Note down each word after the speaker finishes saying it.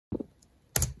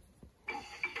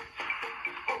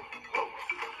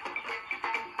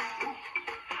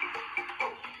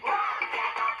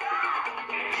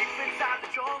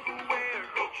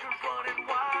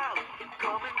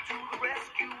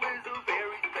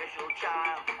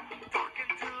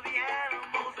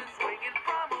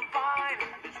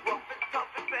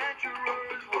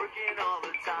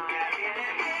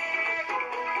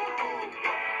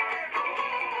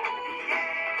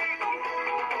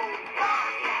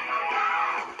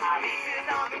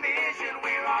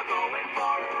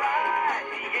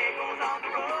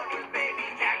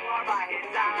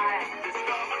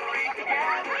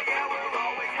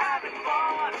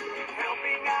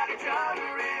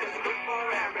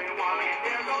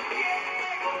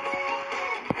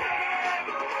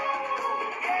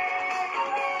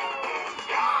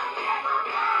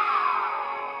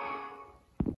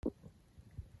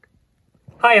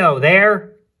Hi-ho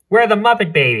there! We're the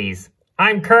Muppet Babies.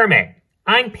 I'm Kermit.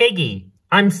 I'm Piggy.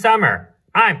 I'm Summer.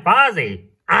 I'm Fozzie.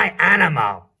 I'm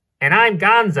Animal. And I'm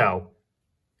Gonzo.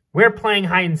 We're playing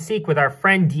hide-and-seek with our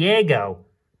friend Diego.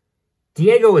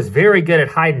 Diego is very good at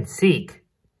hide-and-seek.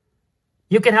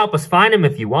 You can help us find him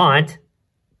if you want.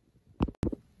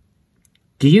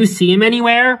 Do you see him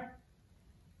anywhere?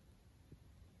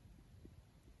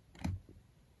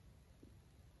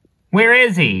 Where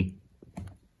is he?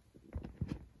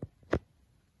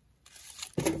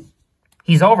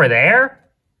 He's over there?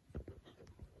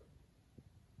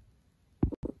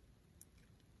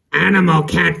 Animal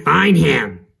can't find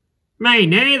him. Me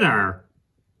neither.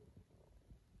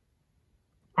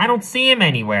 I don't see him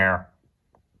anywhere.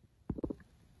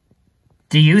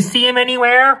 Do you see him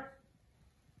anywhere?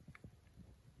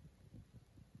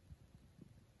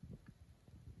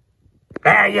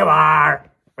 There you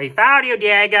are. We found you,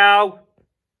 Diego.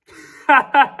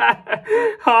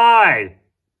 Hi.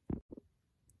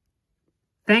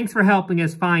 Thanks for helping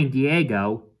us find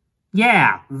Diego.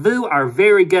 Yeah, you are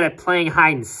very good at playing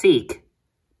hide-and-seek.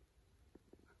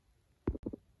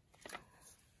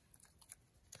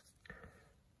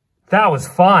 That was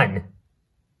fun.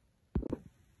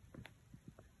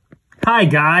 Hi,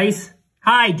 guys.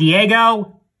 Hi,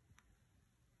 Diego.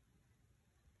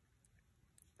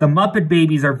 The Muppet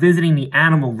Babies are visiting the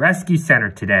Animal Rescue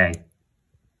Center today.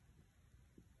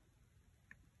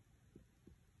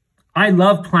 I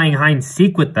love playing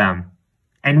hide-and-seek with them.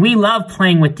 And we love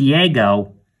playing with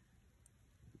Diego.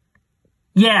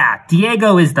 Yeah,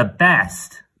 Diego is the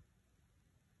best.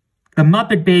 The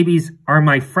Muppet Babies are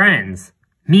my friends.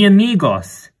 Mi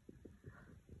amigos.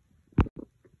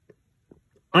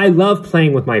 I love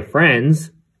playing with my friends.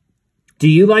 Do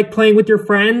you like playing with your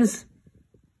friends?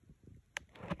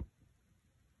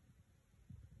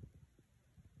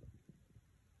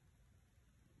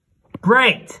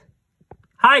 Great!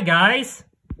 Hi, guys!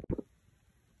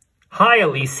 Hi,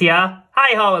 Alicia.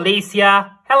 Hi-ho,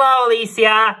 Alicia. Hello,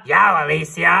 Alicia. Yo,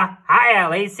 Alicia. Hi,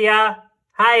 Alicia.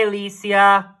 Hi,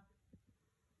 Alicia.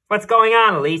 What's going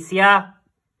on, Alicia?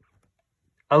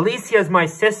 Alicia's my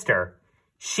sister.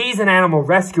 She's an animal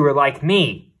rescuer like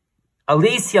me.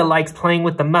 Alicia likes playing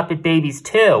with the Muppet Babies,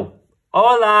 too.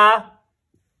 Hola!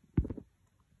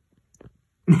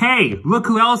 Hey, look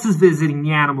who else is visiting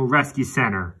the Animal Rescue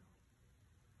Center.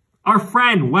 Our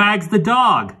friend, Wags the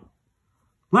dog.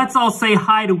 Let's all say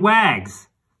hi to Wags.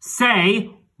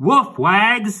 Say, woof,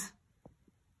 Wags.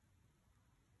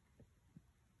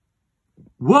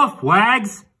 Woof,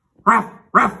 Wags. Ruff,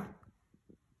 ruff.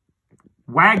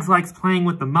 Wags likes playing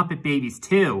with the Muppet Babies,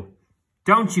 too.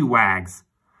 Don't you, Wags?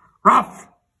 Ruff,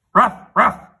 ruff,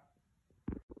 ruff.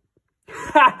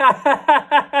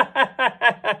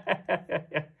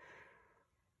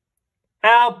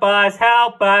 Help us,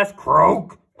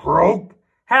 croak. Croak.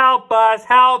 Help us,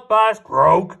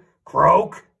 croak,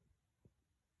 croak.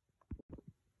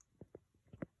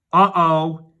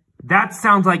 Uh-oh, that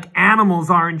sounds like animals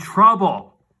are in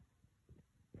trouble.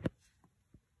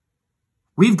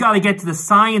 We've got to get to the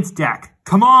science deck.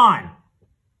 Come on.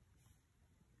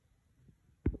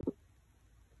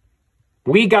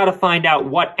 We got to find out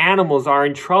what animals are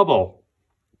in trouble.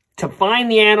 To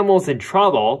find the animals in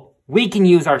trouble, we can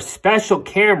use our special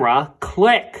camera,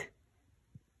 Click.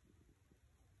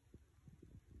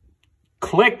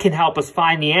 Click can help us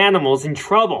find the animals in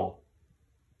trouble.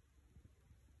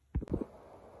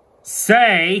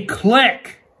 Say,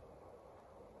 click.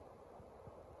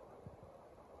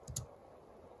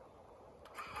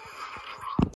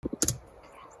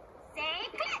 Say,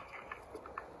 click.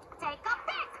 Take a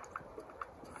pic.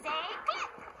 Say,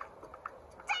 click.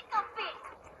 Take a pic.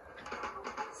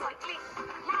 Soy click,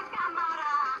 la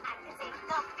cámara. I can take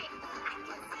the pic. I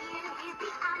can see him, he's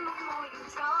the animal in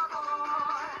trouble.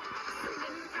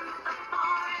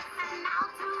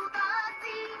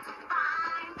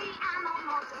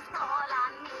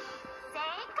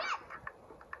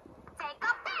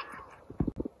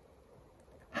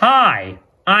 Hi,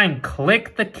 I'm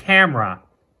Click the camera.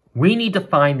 We need to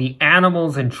find the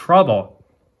animals in trouble.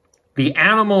 The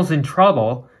animals in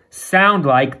trouble sound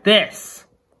like this.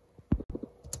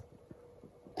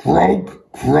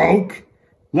 Croak, croak.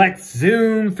 Let's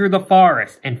zoom through the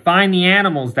forest and find the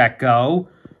animals that go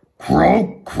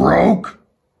croak, croak.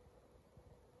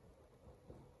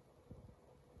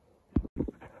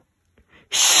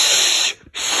 Shh,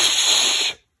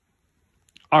 shh.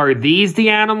 Are these the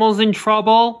animals in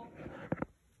trouble?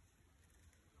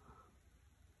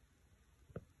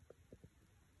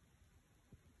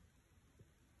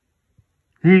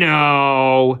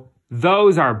 No,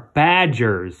 those are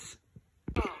badgers.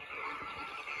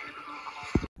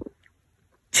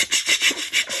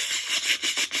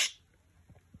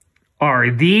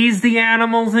 Are these the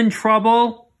animals in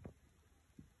trouble?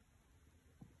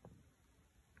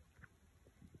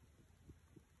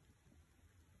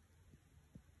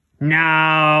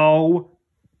 No.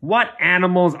 What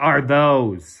animals are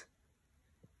those?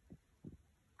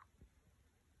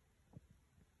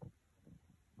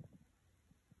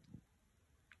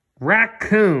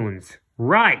 Raccoons.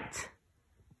 Right.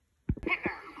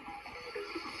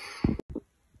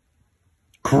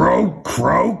 Croak,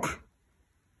 croak.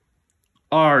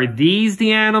 Are these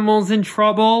the animals in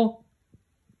trouble?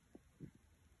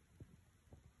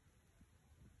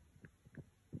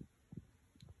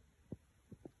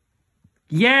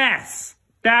 Yes,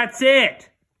 that's it.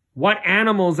 What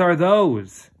animals are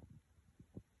those?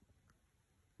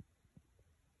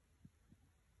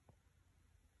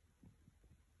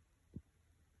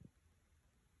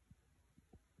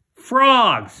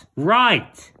 Frogs,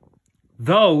 right.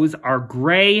 Those are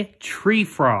gray tree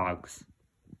frogs.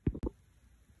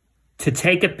 To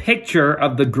take a picture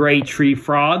of the gray tree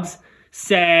frogs,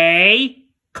 say,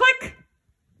 click.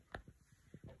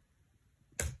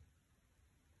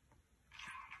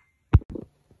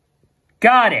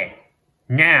 Got it.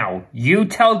 Now, you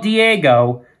tell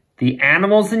Diego the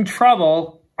animals in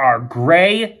trouble are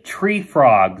gray tree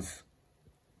frogs.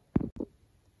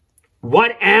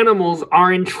 What animals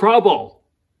are in trouble?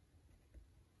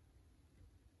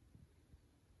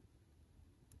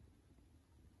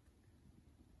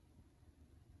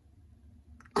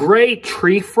 Gray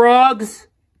tree frogs?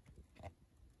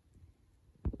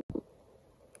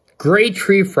 Gray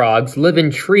tree frogs live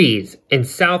in trees in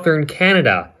southern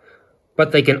Canada,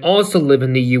 but they can also live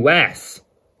in the US,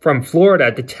 from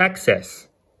Florida to Texas.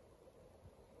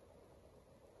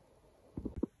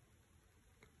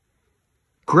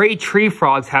 Gray tree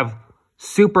frogs have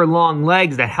super long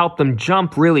legs that help them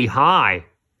jump really high.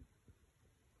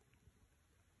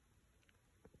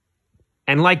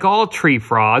 And like all tree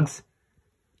frogs,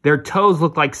 their toes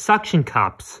look like suction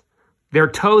cups. Their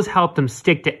toes help them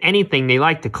stick to anything they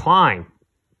like to climb.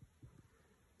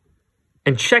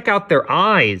 And check out their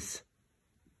eyes.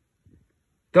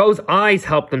 Those eyes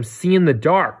help them see in the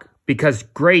dark because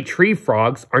gray tree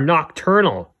frogs are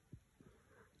nocturnal.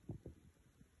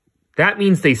 That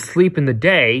means they sleep in the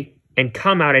day and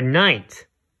come out at night.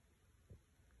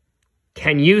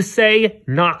 Can you say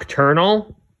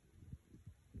nocturnal?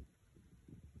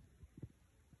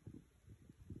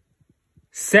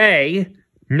 Say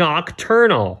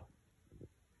nocturnal.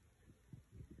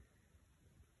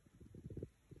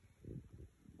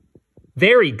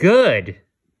 Very good.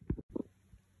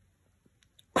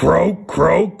 Croak,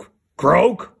 croak,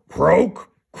 croak,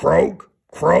 croak, croak,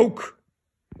 croak.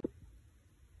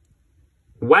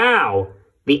 Wow,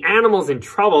 the animals in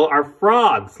trouble are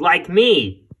frogs like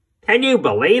me. Can you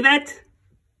believe it?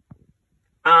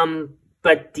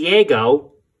 But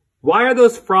Diego, why are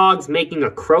those frogs making a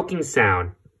croaking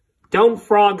sound? Don't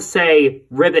frogs say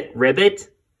ribbit, ribbit?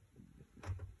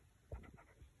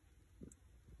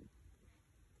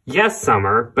 Yes,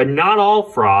 Summer, but not all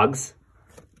frogs.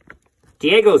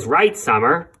 Diego's right,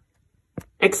 Summer.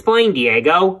 Explain,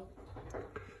 Diego.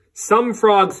 Some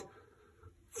frogs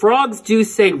do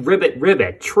say ribbit,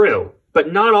 ribbit, true,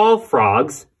 but not all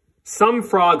frogs. Some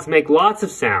frogs make lots of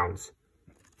sounds.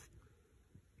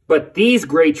 But these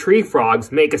gray tree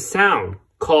frogs make a sound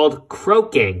called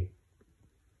croaking.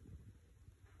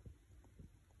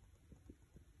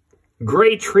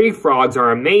 Gray tree frogs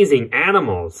are amazing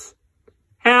animals.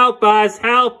 Help us,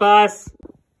 help us.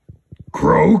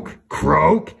 Croak,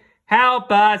 croak.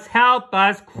 Help us,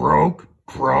 croak,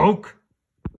 croak.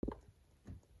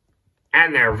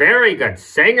 And they're very good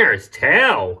singers,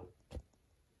 too.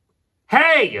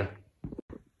 Hey!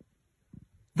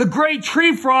 The gray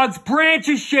tree frog's branch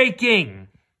is shaking!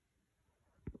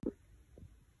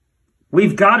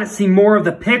 We've got to see more of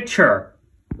the picture.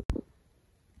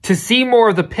 To see more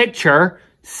of the picture,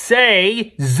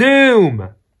 say zoom.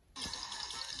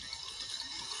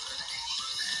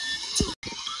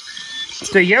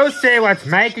 Do you see what's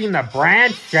making the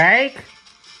branch shake?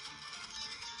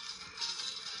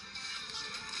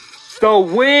 The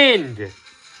wind.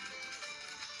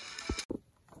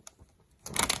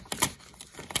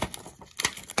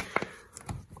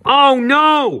 Oh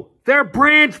no! Their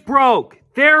branch broke!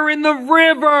 They're in the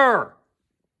river!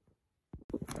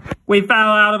 We fell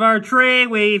out of our tree!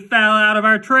 We fell out of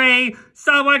our tree!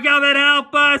 Someone come and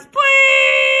help us,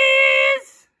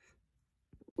 please!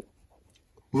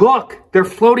 Look! They're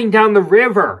floating down the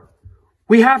river!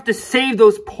 We have to save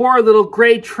those poor little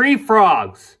gray tree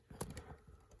frogs.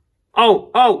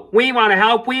 Oh, we want to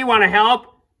help, we want to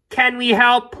help. Can we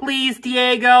help, please,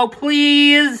 Diego,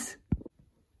 please?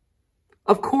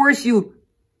 Of course you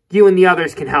and the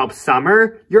others can help,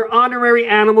 Summer. You're honorary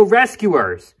animal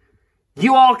rescuers.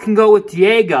 You all can go with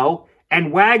Diego,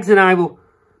 and Wags and I will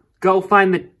go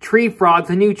find the tree frogs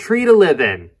a new tree to live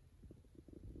in.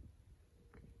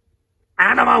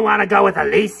 Animal want to go with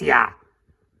Alicia.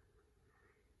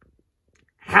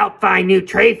 Help find new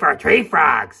tree for tree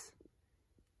frogs.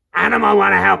 Animal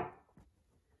want to help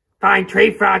find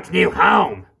tree frogs new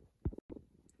home.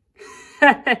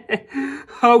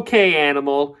 Okay,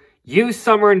 Animal. You,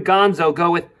 Summer, and Gonzo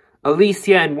go with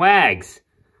Alicia and Wags.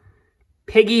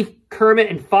 Piggy, Kermit,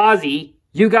 and Fozzie,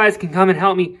 you guys can come and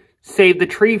help me save the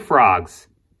tree frogs.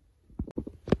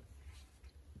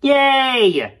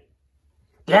 Yay!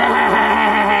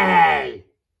 Yay!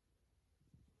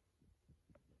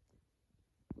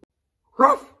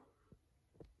 Ruff!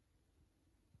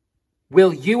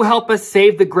 Will you help us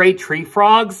save the gray tree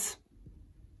frogs?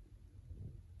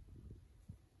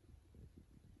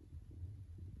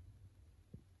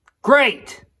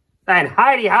 Great! Then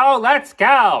Heidi-ho, let's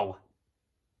go!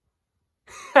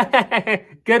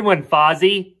 Good one,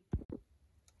 Fozzie.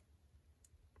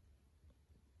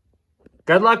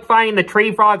 Good luck finding the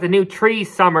tree frogs a new tree,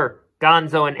 Summer,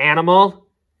 Gonzo, and Animal.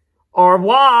 Au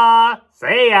revoir!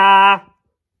 See ya!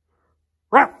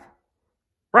 Ruff!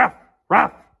 Ruff!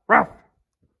 Ruff! Ruff!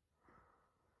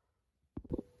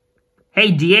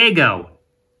 Hey, Diego.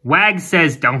 Wags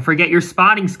says don't forget your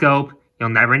spotting scope. You'll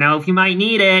never know if you might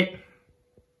need it.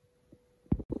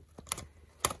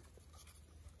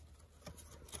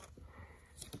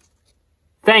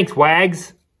 Thanks,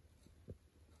 Wags.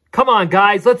 Come on,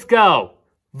 guys, let's go.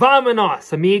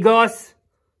 Vámonos, amigos.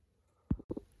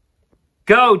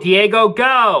 Go, Diego,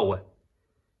 go.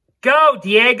 Go,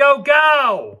 Diego,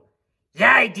 go.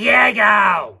 Yay,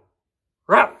 Diego.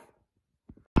 Ruff.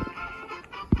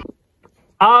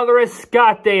 Al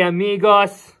rescate,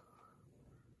 amigos.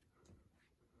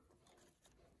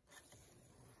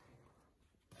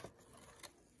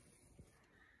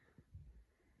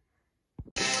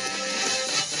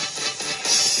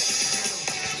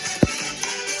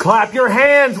 Clap your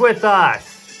hands with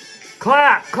us.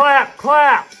 Clap, clap,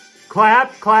 clap.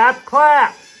 Clap, clap,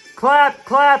 clap. Clap,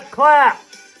 clap, clap.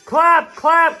 Clap,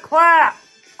 clap, clap.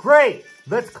 Great.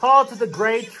 Let's call to the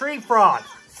gray tree frogs.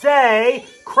 Say,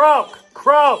 croak,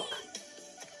 croak.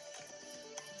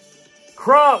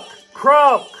 Croak,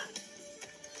 croak.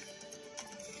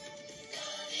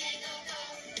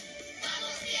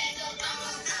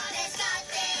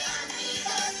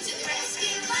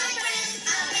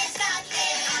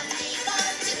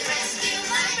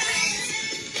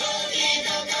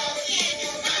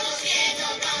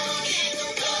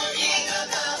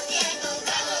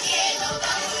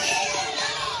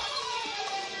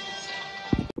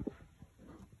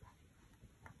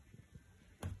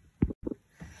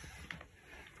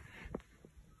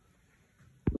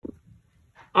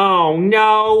 Oh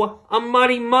no, a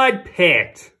muddy mud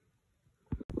pit.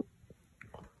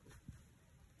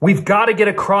 We've got to get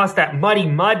across that muddy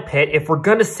mud pit if we're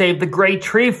going to save the gray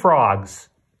tree frogs.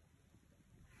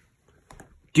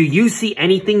 Do you see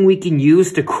anything we can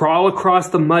use to crawl across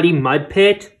the muddy mud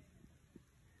pit?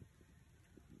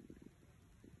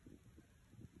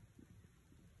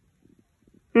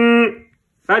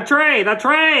 The tree, the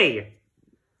tree!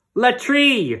 La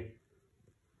tree!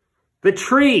 The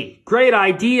tree, great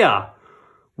idea.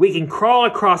 We can crawl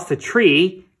across the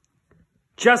tree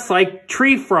just like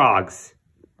tree frogs.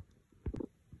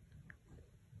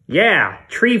 Yeah,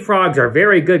 tree frogs are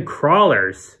very good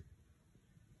crawlers.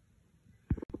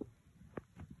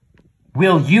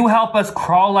 Will you help us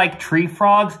crawl like tree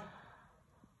frogs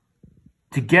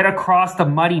to get across the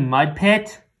muddy mud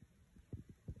pit?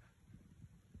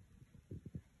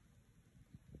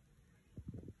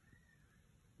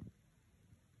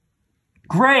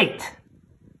 Great!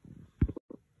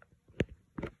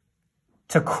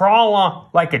 To crawl on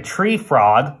like a tree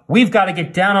frog, we've got to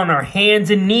get down on our hands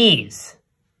and knees.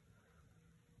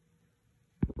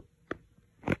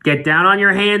 Get down on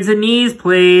your hands and knees,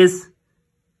 please.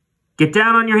 Get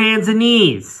down on your hands and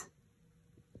knees.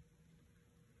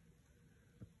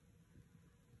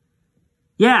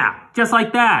 Yeah, just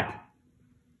like that.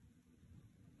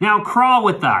 Now crawl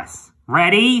with us.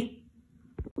 Ready?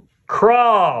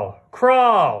 Crawl,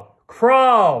 crawl,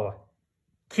 crawl.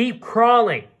 Keep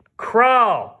crawling.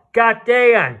 Crawl. Got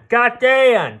down.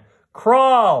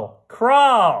 Crawl,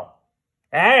 crawl.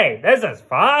 Hey, this is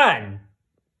fun.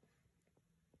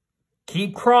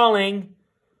 Keep crawling.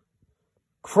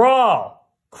 Crawl.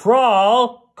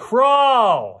 Crawl,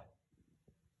 crawl.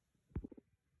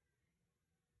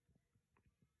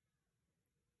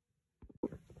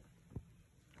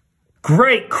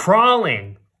 Great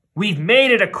crawling. We've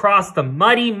made it across the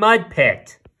muddy mud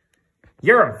pit.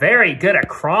 You're very good at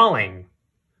crawling.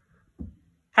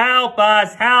 Help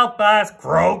us,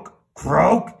 croak,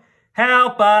 croak.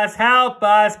 Help us,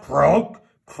 croak,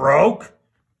 croak.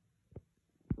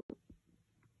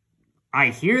 I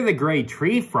hear the gray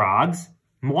tree frogs.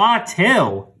 Moi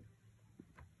too.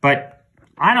 But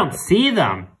I don't see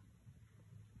them.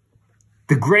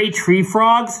 The gray tree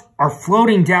frogs are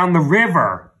floating down the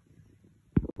river.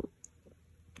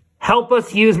 Help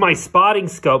us use my spotting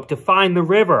scope to find the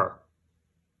river.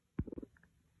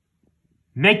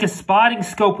 Make a spotting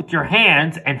scope with your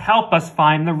hands and help us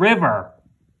find the river.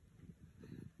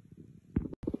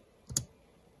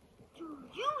 Do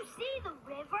you see the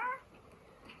river?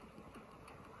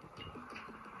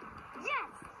 Yes,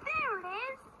 there it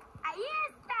is. Ahí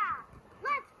está.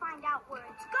 Let's find out where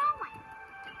it's going.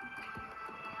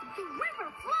 The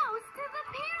river flows to the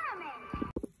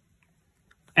pyramid.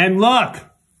 And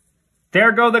look!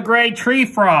 There go the gray tree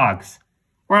frogs.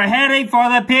 We're heading for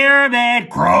the pyramid.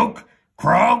 Croak,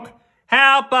 croak.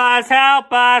 Help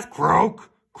us, croak,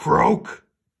 croak.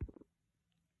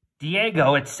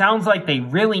 Diego, it sounds like they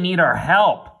really need our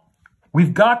help.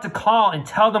 We've got to call and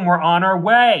tell them we're on our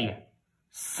way.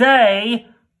 Say,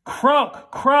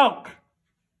 croak, croak.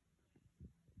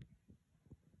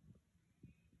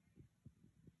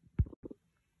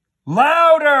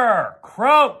 Louder!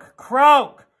 Croak,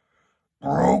 croak.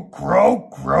 Croak,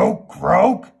 croak, croak,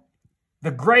 croak.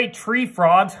 The great tree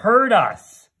frogs heard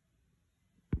us.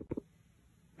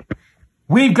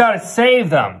 We've got to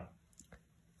save them.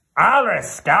 Al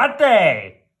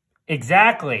rescate.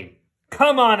 Exactly.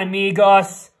 Come on,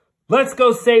 amigos. Let's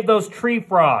go save those tree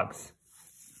frogs.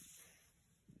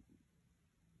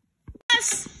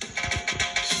 Yes.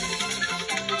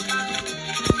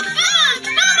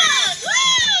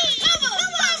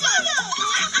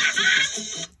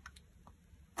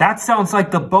 That sounds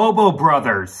like the Bobo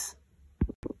brothers.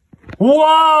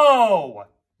 Whoa!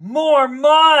 More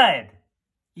mud!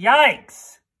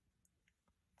 Yikes!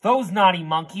 Those naughty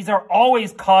monkeys are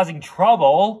always causing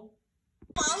trouble.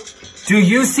 Do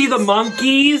you see the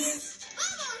monkeys?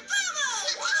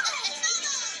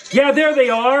 Yeah, there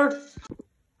they are.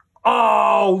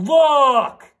 Oh,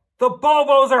 look! The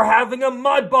Bobos are having a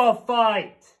mudball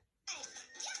fight.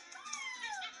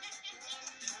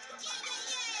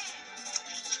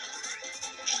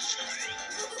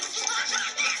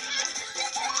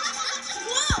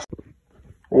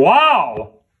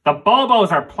 Wow! The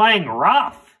Bobos are playing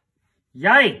rough.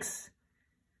 Yikes!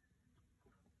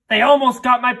 They almost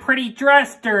got my pretty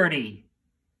dress dirty.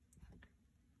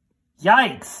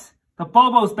 Yikes! The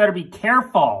Bobos better be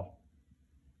careful.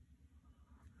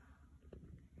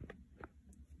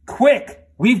 Quick!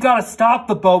 We've got to stop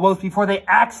the Bobos before they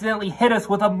accidentally hit us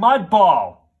with a mud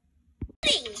ball.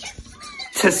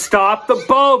 To stop the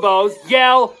Bobos,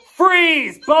 yell,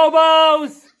 freeze,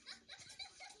 Bobos!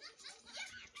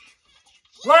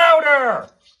 Louder!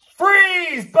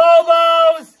 Freeze,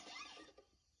 Bobos!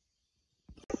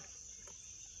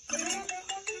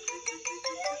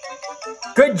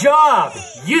 Good job!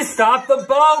 You stopped the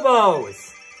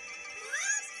Bobos!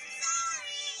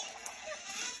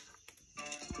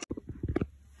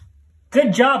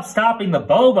 Good job stopping the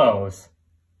Bobos!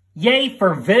 Yay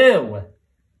for Vu!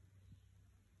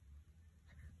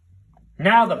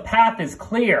 Now the path is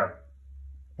clear.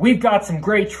 We've got some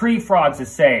great tree frogs to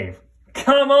save.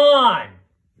 Come on!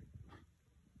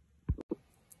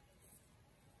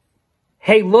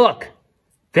 Hey, look!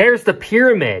 There's the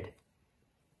pyramid.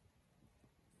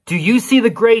 Do you see the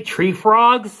gray tree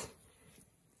frogs?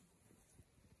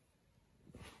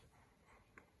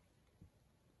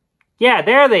 Yeah,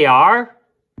 there they are.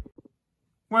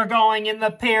 We're going in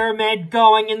the pyramid,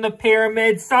 going in the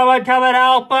pyramid. Someone come and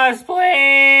help us,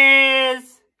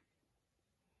 please!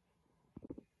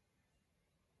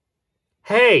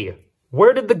 Hey,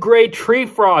 where did the gray tree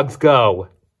frogs go?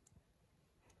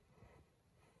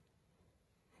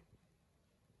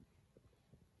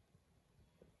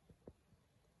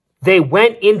 They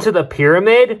went into the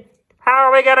pyramid? How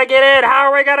are we gonna get in?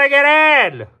 How are we gonna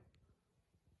get in?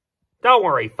 Don't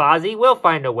worry, Fozzie. We'll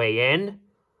find a way in.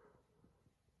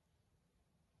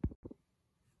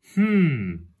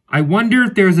 I wonder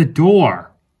if there's a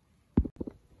door.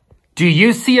 Do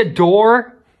you see a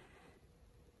door?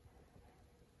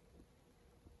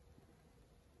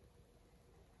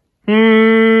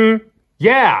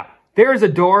 Yeah, there's a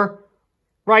door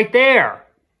right there.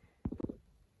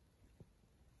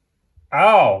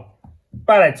 Oh,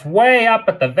 but it's way up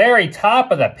at the very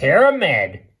top of the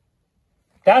pyramid.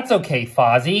 That's okay,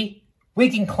 Fozzie. We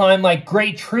can climb like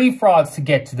great tree frogs to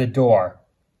get to the door.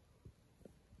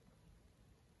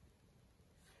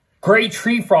 Great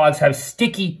tree frogs have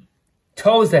sticky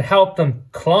toes that help them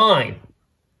climb.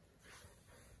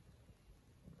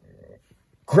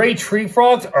 Great tree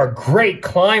frogs are great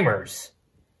climbers.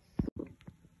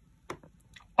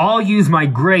 I'll use my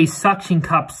gray suction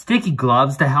cup sticky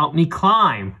gloves to help me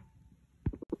climb.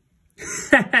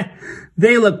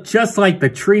 They look just like the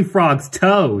tree frog's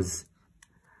toes.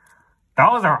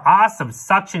 Those are awesome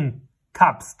suction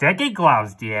cup sticky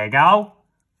gloves, Diego.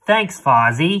 Thanks,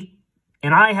 Fozzie.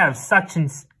 And I have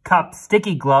suction cup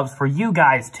sticky gloves for you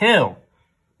guys, too.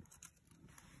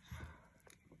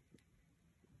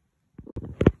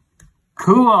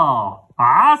 Cool.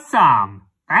 Awesome.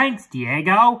 Thanks,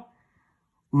 Diego.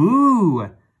 Ooh.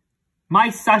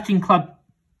 My suction cup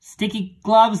sticky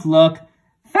gloves look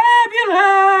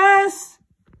fabulous.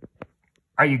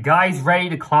 Are you guys ready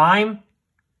to climb?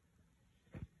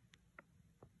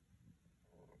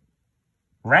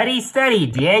 Ready, steady,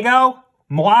 Diego.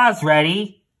 Moa's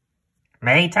ready.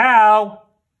 Me too.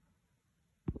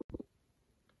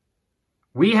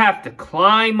 We have to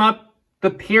climb up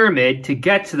the pyramid to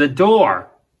get to the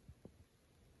door.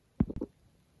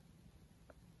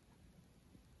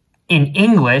 In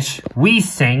English, we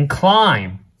sing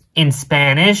climb. In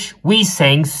Spanish, we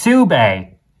sing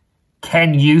sube.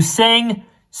 Can you sing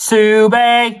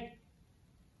sube?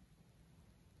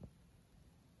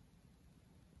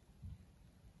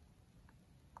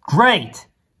 Great.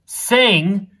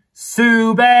 Sing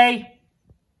sube.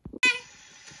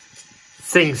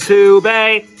 Sing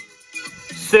sube.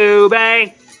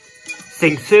 Sube.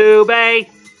 Sing sube.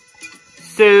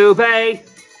 Sube.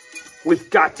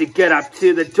 We've got to get up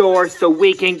to the door so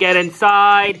we can get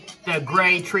inside. The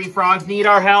gray tree frogs need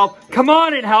our help. Come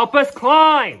on and help us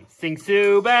climb. Sing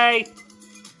sube.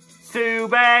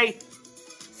 Sube.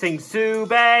 Sing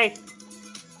sube.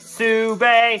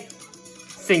 Sube.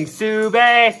 Sing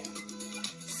sube.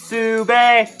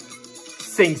 Sube.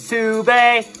 Sing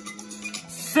sube.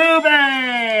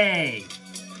 Sube.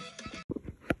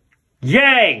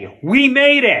 Yay! We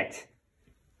made it!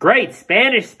 Great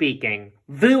Spanish speaking.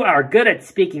 You are good at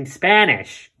speaking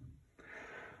Spanish.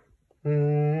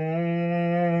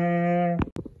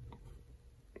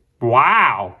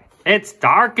 Wow, it's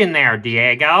dark in there,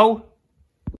 Diego.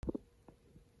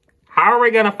 How are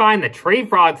we gonna find the tree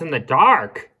frogs in the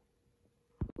dark?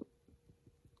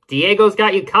 Diego's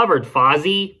got you covered,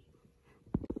 Fozzie.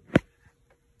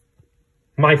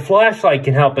 My flashlight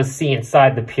can help us see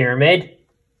inside the pyramid.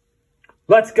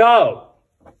 Let's go!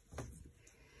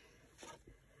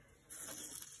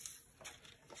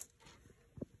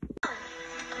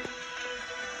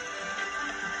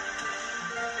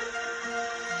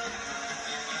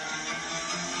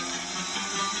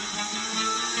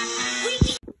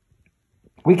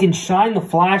 We can shine the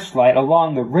flashlight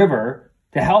along the river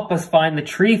to help us find the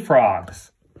tree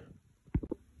frogs.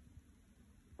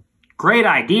 Great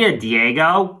idea,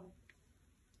 Diego.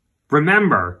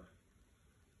 Remember,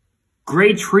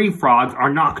 gray tree frogs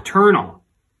are nocturnal.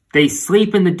 They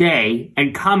sleep in the day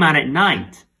and come out at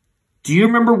night. Do you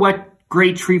remember what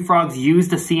gray tree frogs use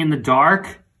to see in the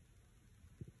dark?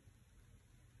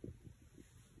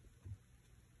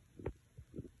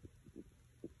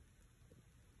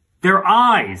 Their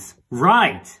eyes,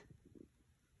 right.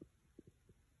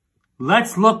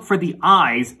 Let's look for the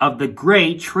eyes of the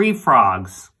gray tree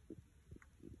frogs.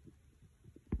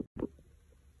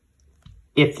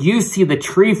 If you see the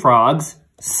tree frogs,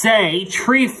 say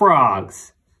tree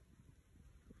frogs.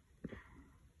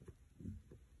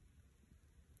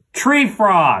 Tree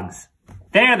frogs.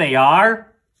 There they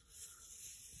are.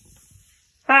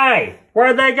 Hey,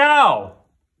 where'd they go?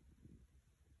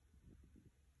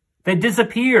 They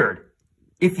disappeared.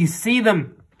 If you see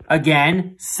them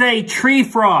again, say tree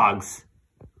frogs.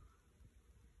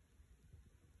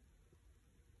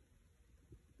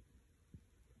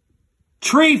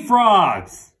 Tree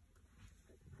frogs.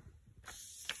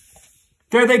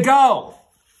 There they go.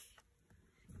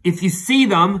 If you see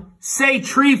them, say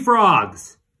tree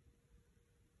frogs.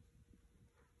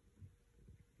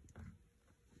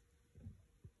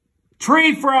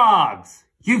 Tree frogs.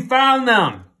 You found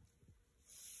them.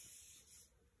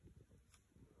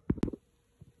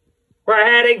 We're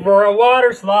heading for a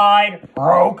water slide.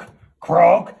 Croak,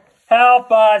 croak.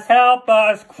 Help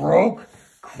us, croak,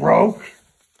 croak.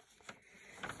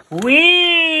 Whee!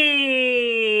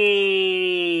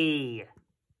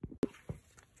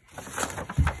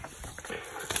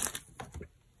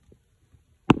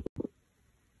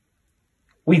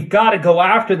 We've got to go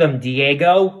after them,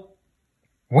 Diego.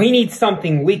 We need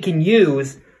something we can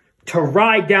use to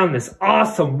ride down this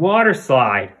awesome water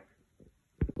slide.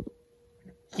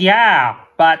 Yeah,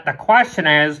 but the question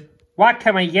is, what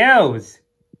can we use?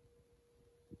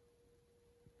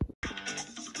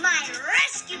 My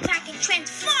rescue pack can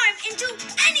transform into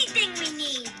anything we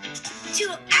need.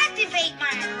 To activate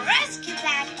my rescue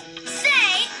pack,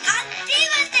 say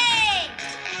Activate!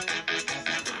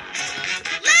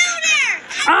 Louder!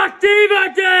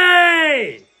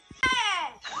 Activate!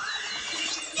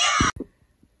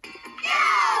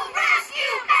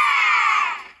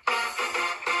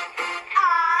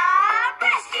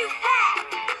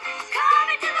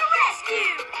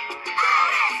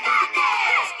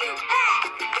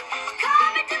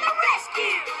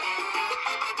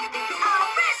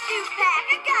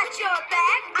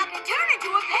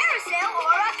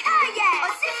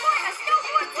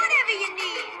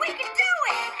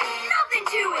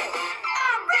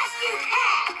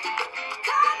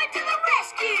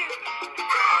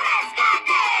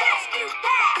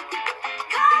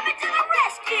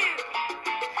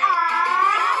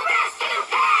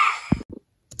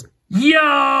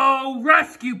 Yo,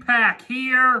 Rescue Pack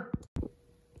here!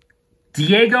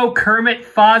 Diego, Kermit,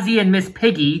 Fozzie, and Miss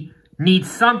Piggy need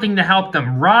something to help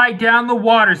them ride down the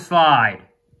water slide.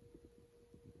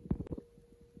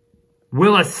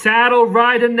 Will a saddle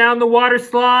ride them down the water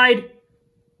slide?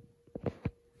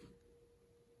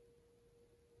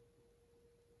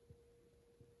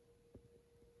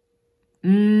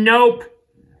 Nope.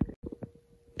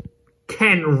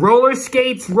 Can roller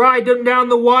skates ride them down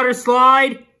the water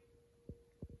slide?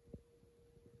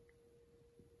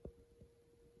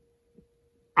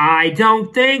 I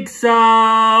don't think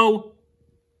so.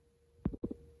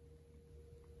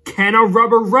 Can a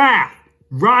rubber raft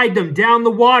ride them down the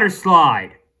water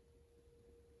slide?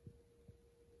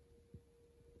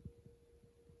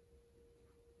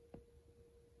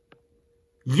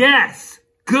 Yes,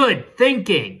 good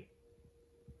thinking.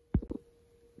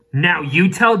 Now you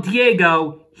tell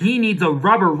Diego he needs a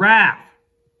rubber raft.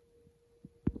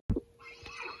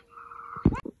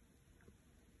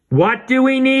 What do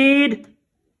we need?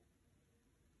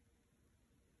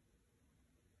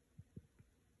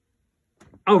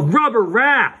 A rubber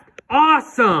raft!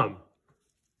 Awesome!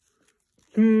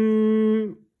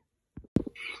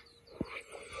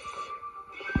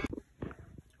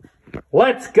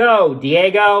 Let's go,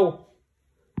 Diego!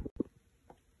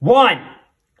 1,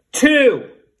 2,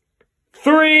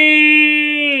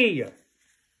 3!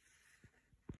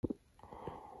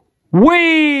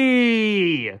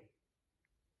 Whee!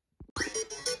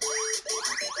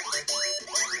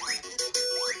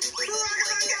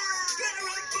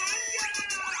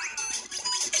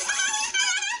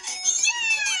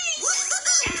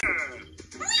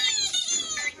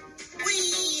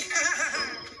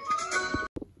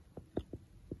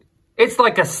 It's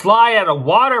like a slide at a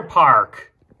water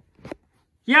park.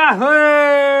 Yahoo!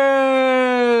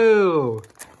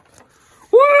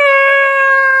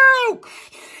 Woo!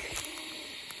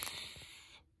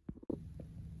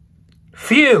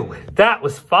 Phew, that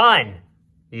was fun.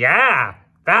 Yeah,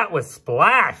 that was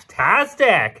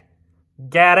splash-tastic.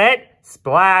 Get it?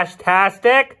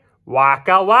 Splash-tastic?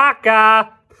 Waka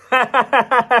waka.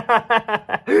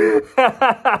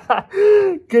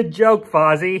 Good joke,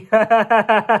 Fozzie.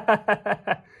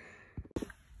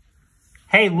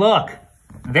 Hey, look.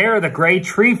 There are the gray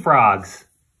tree frogs.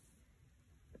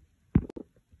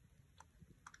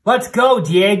 Let's go,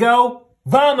 Diego.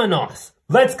 Vámonos.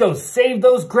 Let's go save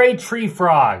those gray tree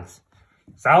frogs.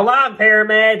 So long,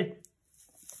 Pyramid.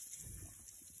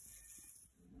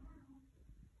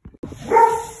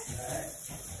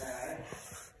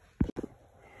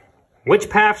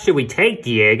 Which path should we take,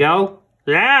 Diego?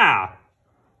 Yeah!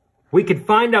 We could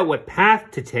find out what path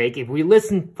to take if we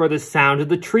listen for the sound of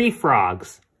the tree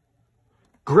frogs.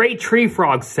 Great tree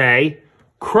frogs say,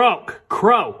 croak,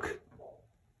 croak.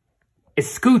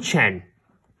 Escuchen.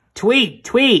 Tweet,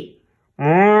 tweet.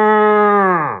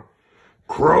 Croak,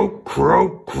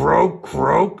 croak, croak,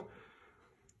 croak.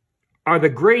 Are the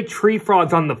great tree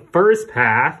frogs on the first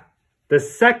path, the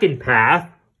second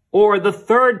path, or the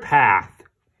third path?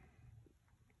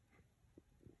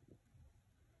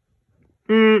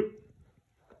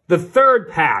 The third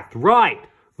path, right.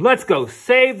 Let's go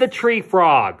save the tree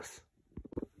frogs.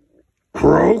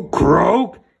 Croak,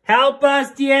 croak. Help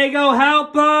us, Diego,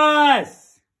 help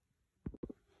us!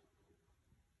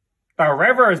 The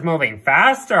river is moving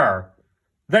faster.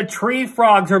 The tree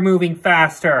frogs are moving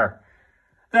faster.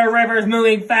 The river's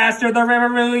moving faster, the river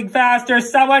moving faster.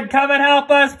 Someone come and help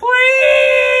us,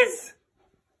 please!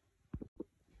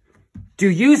 Do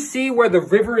you see where the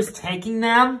river is taking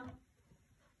them?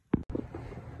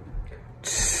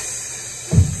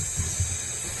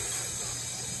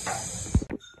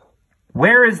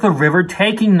 Where is the river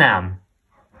taking them?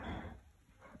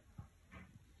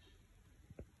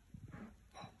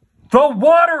 The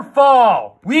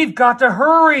waterfall! We've got to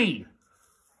hurry!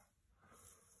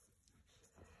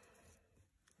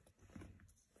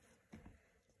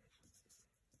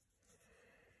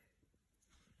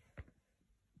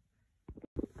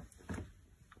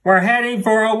 We're heading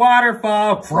for a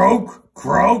waterfall. Croak,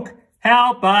 croak.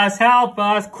 Help us,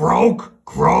 croak,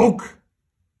 croak.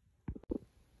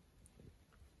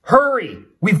 Hurry!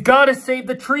 We've got to save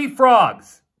the tree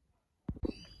frogs.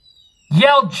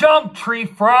 Yell jump, tree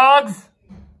frogs!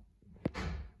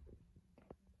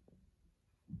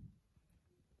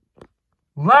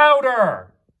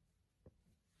 Louder!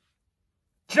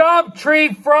 Jump,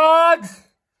 tree frogs!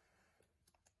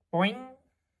 Boing.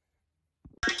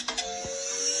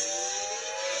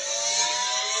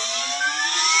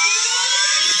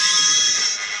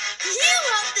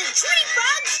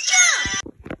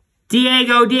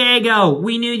 Diego, Diego,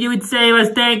 we knew you would save us.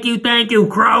 Thank you,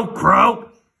 croak, croak.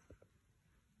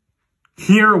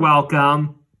 You're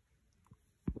welcome.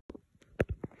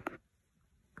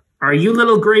 Are you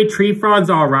little gray tree frogs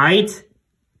all right?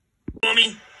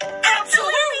 Mommy.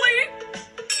 Absolutely.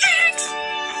 Thanks.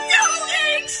 No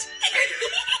thanks.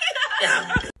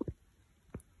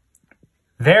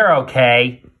 They're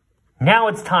okay. Now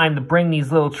it's time to bring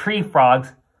these little tree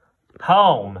frogs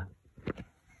home.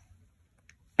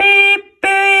 Beep,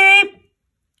 beep.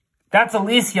 That's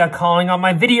Alicia calling on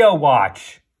my video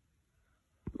watch.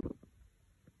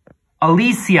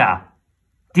 Alicia,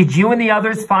 did you and the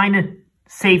others find a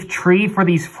safe tree for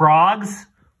these frogs?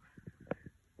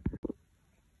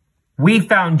 We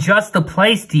found just the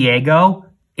place, Diego.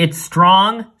 It's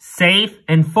strong, safe,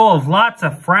 and full of lots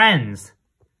of friends.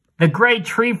 The gray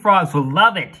tree frogs will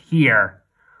love it here.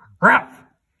 Ruff!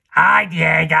 Hi,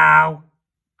 Diego!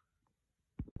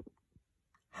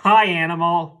 Hi,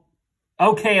 animal.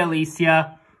 Okay,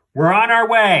 Alicia, we're on our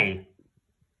way.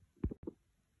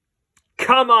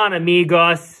 Come on,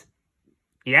 amigos.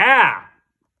 Yeah,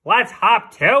 let's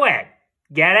hop to it.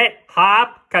 Get it?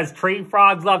 Hop, 'cause tree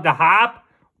frogs love to hop.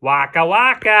 Waka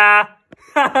waka.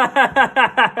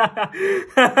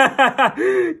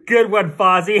 Good one,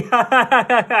 Fozzie.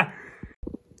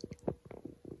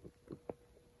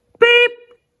 Beep.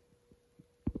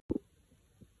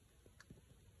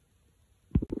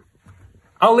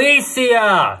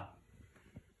 Alicia!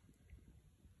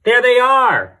 There they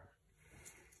are.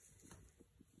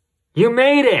 You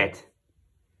made it.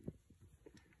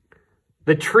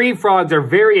 The tree frogs are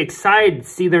very excited to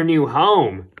see their new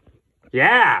home.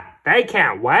 Yeah, they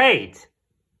can't wait.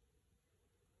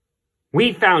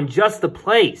 We found just the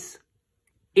place.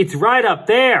 It's right up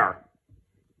there.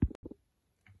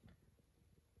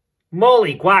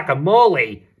 Moly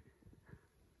guacamole.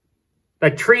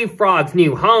 The tree frog's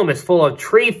new home is full of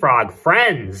tree frog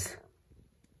friends.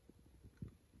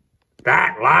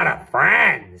 That lot of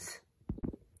friends.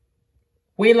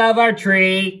 We love our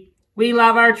tree. We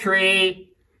love our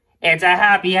tree. It's a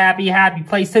happy, happy, happy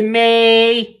place to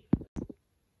me.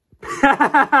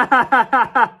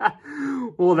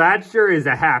 Well, that sure is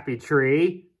a happy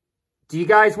tree. Do you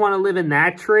guys want to live in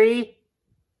that tree?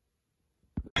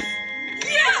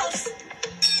 Yes!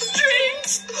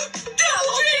 Drinks!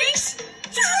 Double drinks!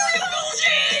 Triple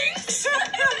drinks!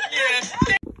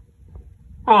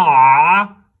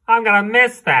 Aww, I'm gonna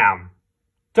miss them.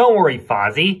 Don't worry,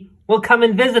 Fozzie. We'll come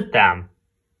and visit them.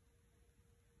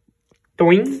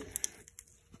 Doink.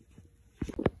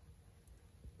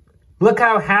 Look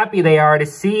how happy they are to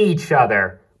see each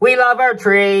other. We love our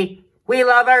tree. We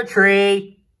love our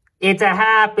tree. It's a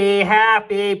happy,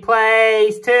 happy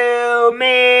place to me.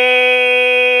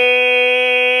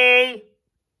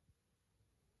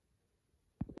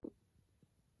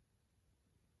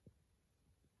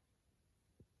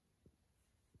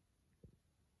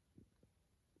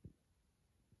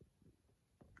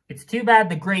 It's too bad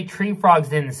the great tree frogs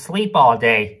didn't sleep all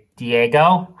day,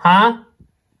 Diego, huh?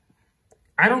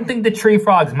 I don't think the tree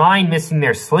frogs mind missing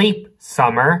their sleep,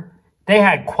 Summer. They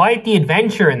had quite the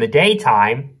adventure in the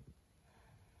daytime.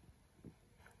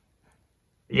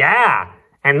 Yeah,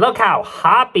 and look how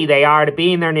happy they are to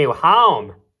be in their new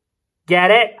home.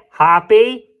 Get it?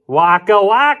 Happy? Waka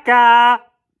waka!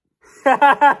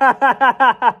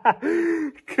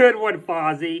 Good one,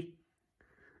 Fozzie.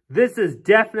 This is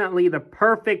definitely the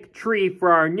perfect tree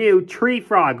for our new tree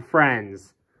frog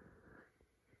friends.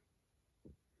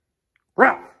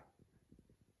 Ruff!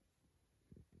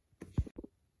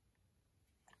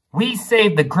 We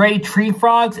saved the gray tree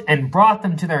frogs and brought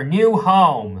them to their new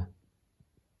home.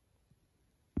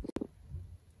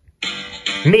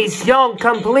 Mission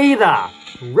completa!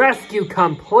 Rescue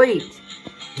complete!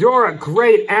 You're a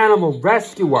great animal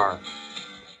rescuer!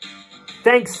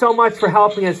 Thanks so much for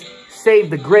helping us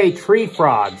save the gray tree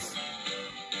frogs.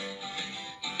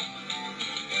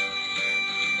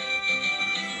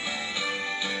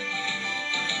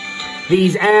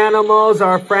 These animals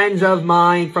are friends of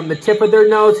mine. From the tip of their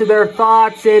nose to their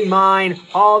thoughts in mine.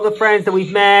 All the friends that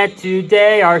we've met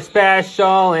today are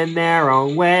special in their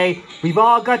own way. We've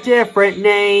all got different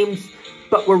names,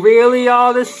 but we're really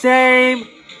all the same.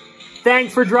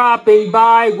 Thanks for dropping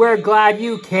by. We're glad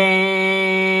you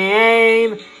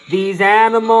came. These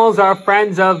animals are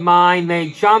friends of mine.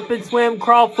 They jump and swim,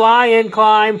 crawl, fly, and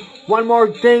climb. One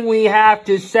more thing we have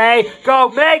to say. Go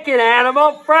make an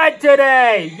animal friend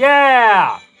today!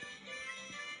 Yeah!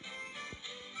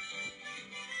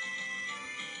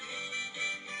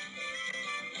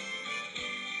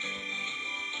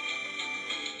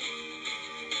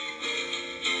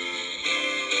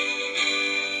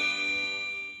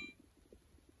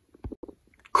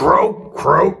 Croak,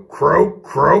 croak, croak,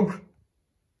 croak.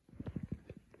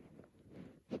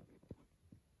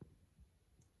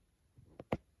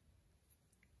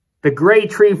 The gray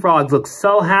tree frogs look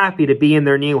so happy to be in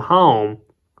their new home.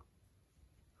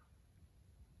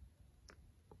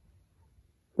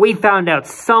 We found out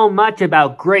so much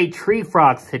about gray tree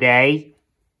frogs today.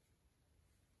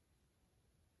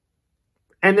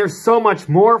 And there's so much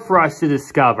more for us to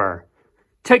discover.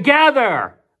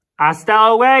 Together!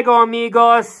 Hasta luego,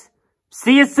 amigos.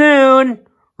 See you soon.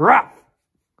 Ruff.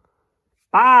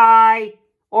 Bye.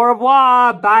 Au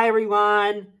revoir. Bye,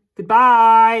 everyone.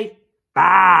 Goodbye.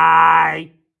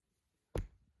 Bye.